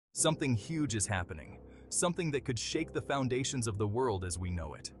Something huge is happening, something that could shake the foundations of the world as we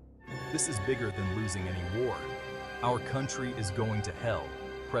know it. This is bigger than losing any war. Our country is going to hell,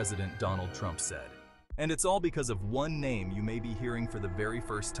 President Donald Trump said. And it's all because of one name you may be hearing for the very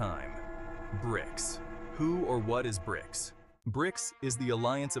first time: BRICS. Who or what is BRICS? BRICS is the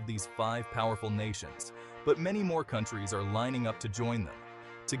alliance of these 5 powerful nations, but many more countries are lining up to join them.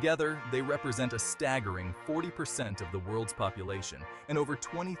 Together, they represent a staggering 40% of the world's population and over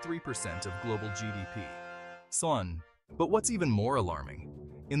 23% of global GDP. But what's even more alarming?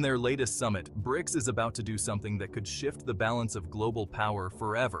 In their latest summit, BRICS is about to do something that could shift the balance of global power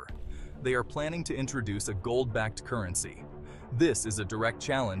forever. They are planning to introduce a gold-backed currency. This is a direct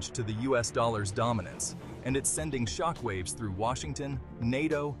challenge to the US dollar's dominance, and it's sending shockwaves through Washington,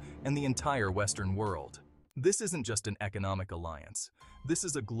 NATO, and the entire Western world. This isn't just an economic alliance. This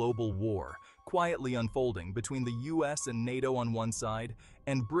is a global war, quietly unfolding between the US and NATO on one side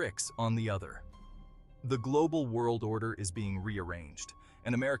and BRICS on the other. The global world order is being rearranged,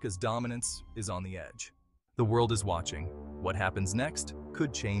 and America's dominance is on the edge. The world is watching. What happens next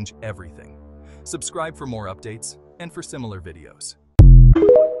could change everything. Subscribe for more updates and for similar videos.